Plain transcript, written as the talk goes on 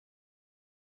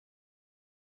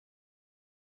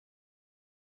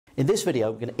In this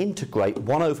video, we're going to integrate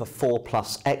 1 over 4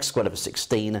 plus x squared over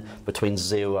 16 between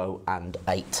 0 and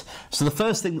 8. So the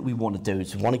first thing that we want to do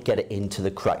is we want to get it into the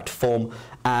correct form,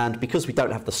 and because we don't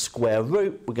have the square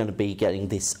root, we're going to be getting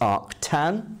this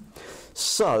arctan.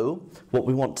 So what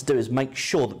we want to do is make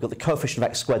sure that we've got the coefficient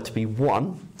of x squared to be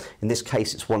 1. In this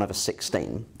case, it's 1 over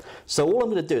 16. So all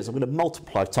I'm going to do is I'm going to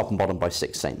multiply top and bottom by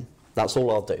 16. That's all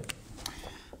I'll do.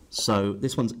 So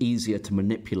this one's easier to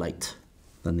manipulate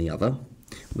than the other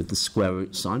with the square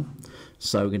root sign.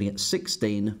 So we're going to get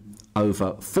 16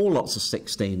 over 4 lots of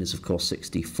 16 is of course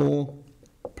 64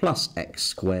 plus x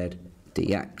squared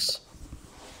dx.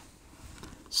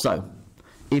 So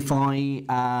if I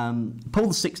pull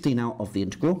the 16 out of the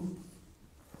integral,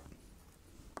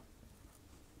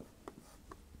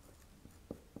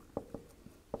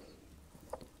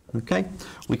 okay,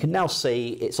 we can now see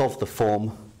it's of the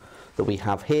form that we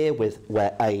have here, with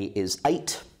where a is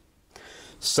 8.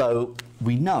 So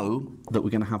we know that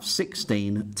we're going to have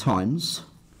 16 times,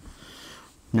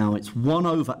 now it's 1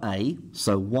 over a,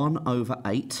 so 1 over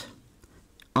 8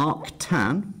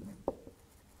 arctan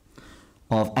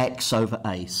of x over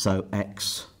a, so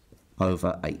x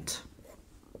over 8,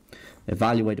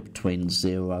 evaluated between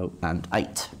 0 and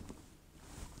 8.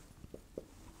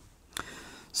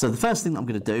 So the first thing that I'm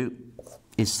going to do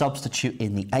is substitute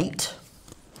in the 8.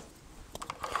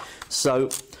 So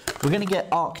we're going to get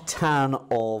arctan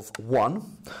of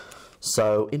 1.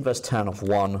 So inverse tan of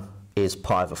 1 is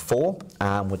pi over 4,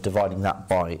 and we're dividing that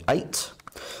by 8.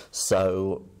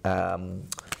 So 1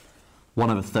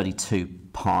 over 32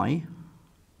 pi.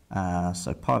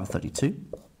 So pi over 32.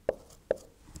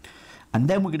 And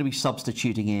then we're going to be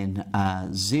substituting in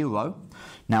 0.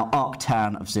 Now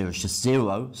arctan of 0 is just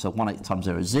 0, so 1/8 times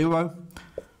 0 is 0.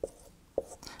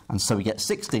 And so we get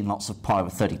 16 lots of pi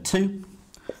over 32,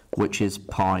 which is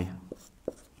pi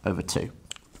over 2.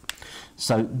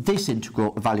 So this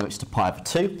integral evaluates to pi over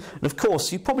 2. And of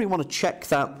course, you probably want to check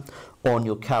that on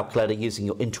your calculator using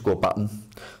your integral button.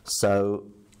 So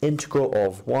integral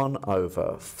of 1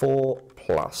 over 4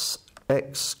 plus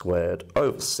x squared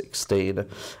over 16,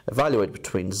 evaluated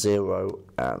between 0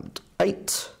 and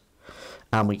 8,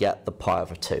 and we get the pi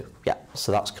over 2. Yeah,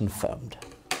 so that's confirmed.